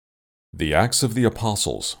The Acts of the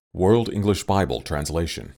Apostles, World English Bible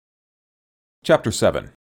Translation. Chapter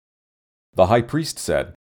 7. The high priest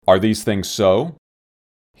said, "Are these things so?"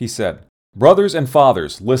 He said, "Brothers and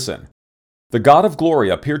fathers, listen. The God of glory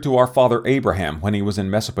appeared to our father Abraham when he was in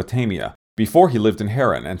Mesopotamia, before he lived in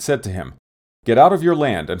Haran, and said to him, 'Get out of your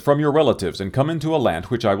land and from your relatives and come into a land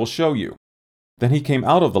which I will show you.' Then he came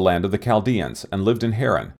out of the land of the Chaldeans and lived in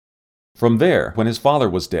Haran. From there, when his father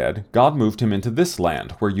was dead, God moved him into this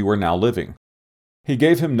land where you are now living. He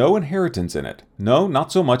gave him no inheritance in it, no,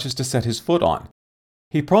 not so much as to set his foot on.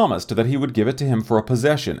 He promised that he would give it to him for a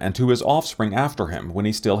possession and to his offspring after him when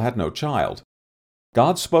he still had no child.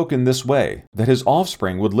 God spoke in this way, that his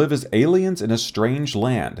offspring would live as aliens in a strange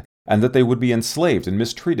land, and that they would be enslaved and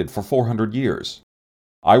mistreated for 400 years.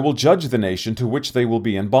 'I will judge the nation to which they will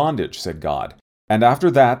be in bondage,' said God, 'and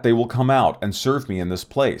after that they will come out and serve me in this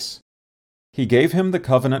place.' He gave him the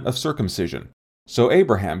covenant of circumcision. So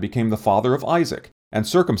Abraham became the father of Isaac, and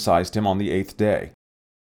circumcised him on the 8th day.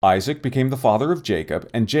 Isaac became the father of Jacob,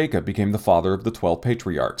 and Jacob became the father of the 12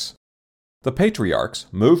 patriarchs. The patriarchs,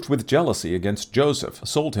 moved with jealousy against Joseph,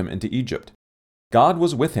 sold him into Egypt. God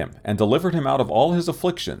was with him, and delivered him out of all his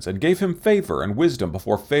afflictions, and gave him favor and wisdom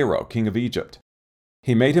before Pharaoh, king of Egypt.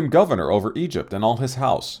 He made him governor over Egypt and all his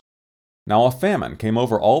house. Now a famine came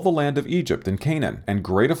over all the land of Egypt and Canaan, and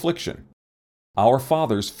great affliction. Our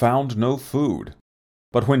fathers found no food.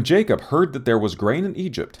 But when Jacob heard that there was grain in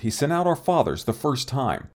Egypt, he sent out our fathers the first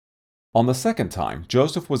time. On the second time,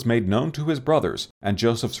 Joseph was made known to his brothers, and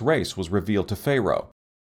Joseph's race was revealed to Pharaoh.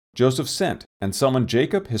 Joseph sent and summoned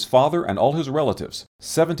Jacob, his father, and all his relatives,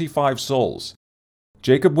 75 souls.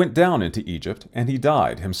 Jacob went down into Egypt, and he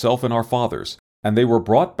died, himself and our fathers, and they were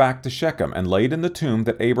brought back to Shechem and laid in the tomb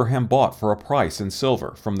that Abraham bought for a price in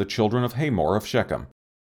silver from the children of Hamor of Shechem.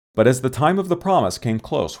 But as the time of the promise came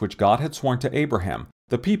close which God had sworn to Abraham,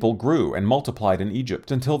 the people grew and multiplied in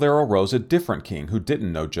Egypt until there arose a different king who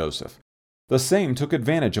didn't know Joseph. The same took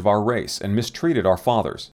advantage of our race and mistreated our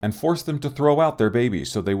fathers, and forced them to throw out their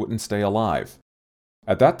babies so they wouldn't stay alive.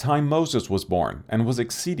 At that time Moses was born, and was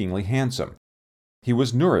exceedingly handsome. He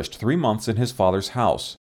was nourished 3 months in his father's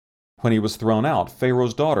house. When he was thrown out,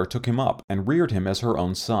 Pharaoh's daughter took him up and reared him as her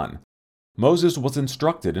own son. Moses was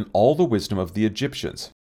instructed in all the wisdom of the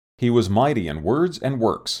Egyptians. He was mighty in words and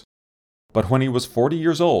works. But when he was 40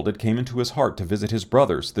 years old, it came into his heart to visit his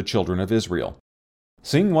brothers, the children of Israel.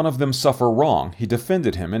 Seeing one of them suffer wrong, he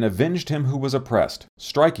defended him and avenged him who was oppressed,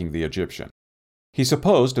 striking the Egyptian. He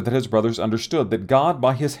supposed that his brothers understood that God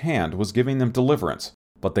by his hand was giving them deliverance,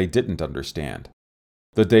 but they didn't understand.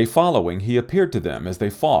 The day following he appeared to them as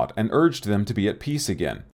they fought and urged them to be at peace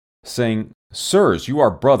again, saying, 'Sirs, you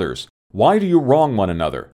are brothers. Why do you wrong one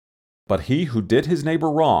another?' But he who did his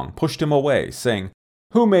neighbor wrong pushed him away, saying,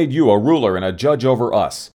 'Who made you a ruler and a judge over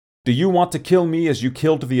us? Do you want to kill me as you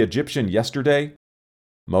killed the Egyptian yesterday?'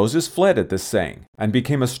 Moses fled at this saying, and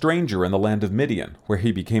became a stranger in the land of Midian, where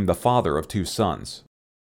he became the father of 2 sons.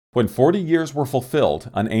 When 40 years were fulfilled,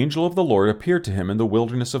 an angel of the Lord appeared to him in the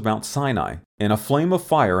wilderness of Mount Sinai, in a flame of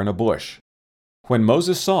fire in a bush. When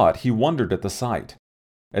Moses saw it, he wondered at the sight.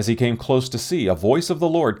 As he came close to see, a voice of the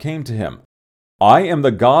Lord came to him. 'I am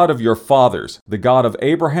the God of your fathers, the God of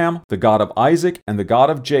Abraham, the God of Isaac, and the God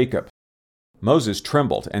of Jacob.' Moses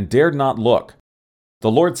trembled and dared not look. The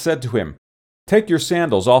Lord said to him, 'Take your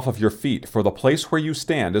sandals off of your feet, for the place where you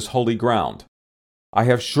stand is holy ground. I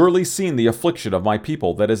have surely seen the affliction of my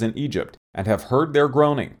people that is in Egypt, and have heard their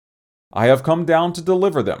groaning. I have come down to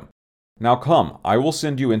deliver them. Now come, I will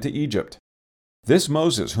send you into Egypt.' This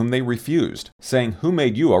Moses whom they refused, saying, 'Who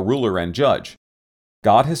made you a ruler and judge?'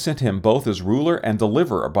 God has sent him both as ruler and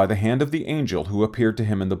deliverer by the hand of the angel who appeared to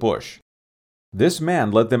him in the bush. This man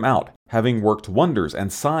led them out, having worked wonders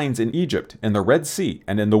and signs in Egypt, in the Red Sea,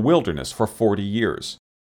 and in the wilderness for 40 years.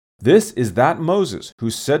 This is that Moses who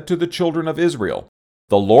said to the children of Israel,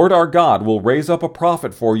 'The Lord our God will raise up a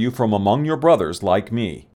prophet for you from among your brothers like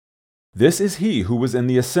me.' This is he who was in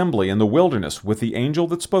the assembly in the wilderness with the angel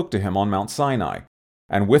that spoke to him on Mount Sinai,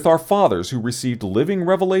 and with our fathers who received living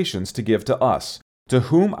revelations to give to us, to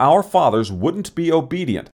whom our fathers wouldn't be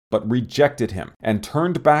obedient, but rejected him, and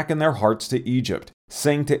turned back in their hearts to Egypt,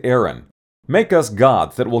 saying to Aaron, 'Make us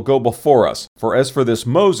gods that will go before us, for as for this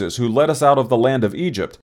Moses who led us out of the land of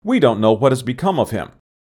Egypt, we don't know what has become of him.'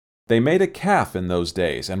 They made a calf in those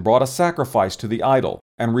days, and brought a sacrifice to the idol,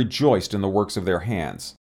 and rejoiced in the works of their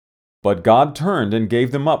hands. But God turned and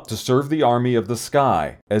gave them up to serve the army of the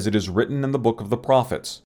sky, as it is written in the book of the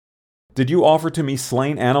prophets. 'Did you offer to me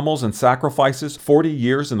slain animals and sacrifices 40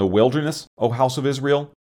 years in the wilderness, O house of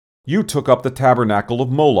Israel? You took up the tabernacle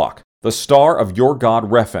of Moloch, the star of your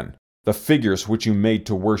god Rephan, the figures which you made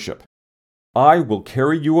to worship. I will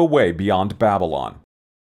carry you away beyond Babylon.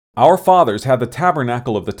 Our fathers had the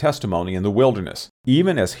tabernacle of the testimony in the wilderness,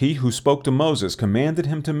 even as he who spoke to Moses commanded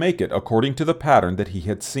him to make it according to the pattern that he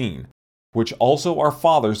had seen, which also our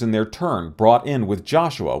fathers in their turn brought in with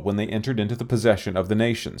Joshua when they entered into the possession of the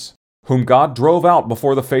nations, whom God drove out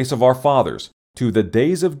before the face of our fathers, to the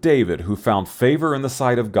days of David, who found favor in the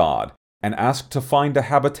sight of God, and asked to find a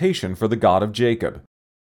habitation for the God of Jacob.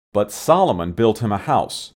 But Solomon built him a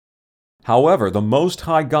house. However, the Most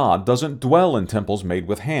High God doesn't dwell in temples made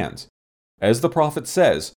with hands. As the prophet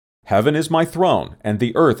says, "Heaven is my throne, and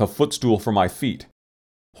the earth a footstool for my feet."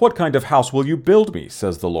 What kind of house will you build me,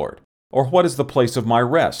 says the Lord? Or what is the place of my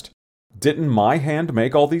rest? Didn't my hand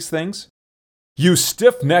make all these things? You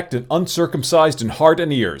stiff-necked and uncircumcised in heart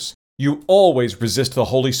and ears, you always resist the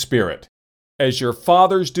Holy Spirit. As your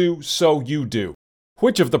fathers do, so you do.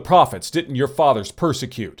 Which of the prophets didn't your fathers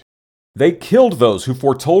persecute? They killed those who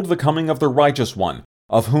foretold the coming of the Righteous One,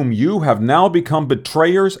 of whom you have now become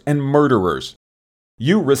betrayers and murderers.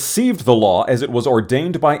 You received the law as it was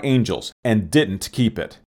ordained by angels, and didn't keep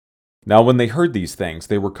it. Now when they heard these things,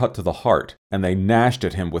 they were cut to the heart, and they gnashed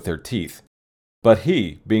at him with their teeth. But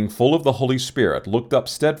he, being full of the Holy Spirit, looked up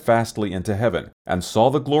steadfastly into heaven, and saw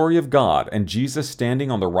the glory of God, and Jesus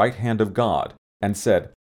standing on the right hand of God, and said,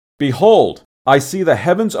 Behold, I see the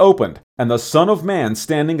heavens opened, and the Son of Man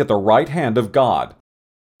standing at the right hand of God.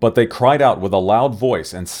 But they cried out with a loud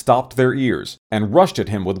voice, and stopped their ears, and rushed at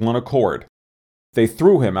him with one accord. They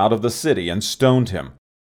threw him out of the city, and stoned him.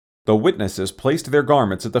 The witnesses placed their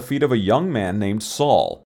garments at the feet of a young man named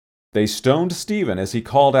Saul. They stoned Stephen as he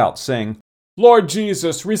called out, saying, Lord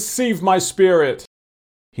Jesus, receive my spirit.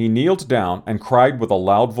 He kneeled down and cried with a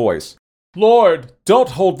loud voice, Lord, don't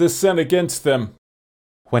hold this sin against them.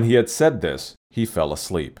 When he had said this, he fell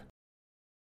asleep.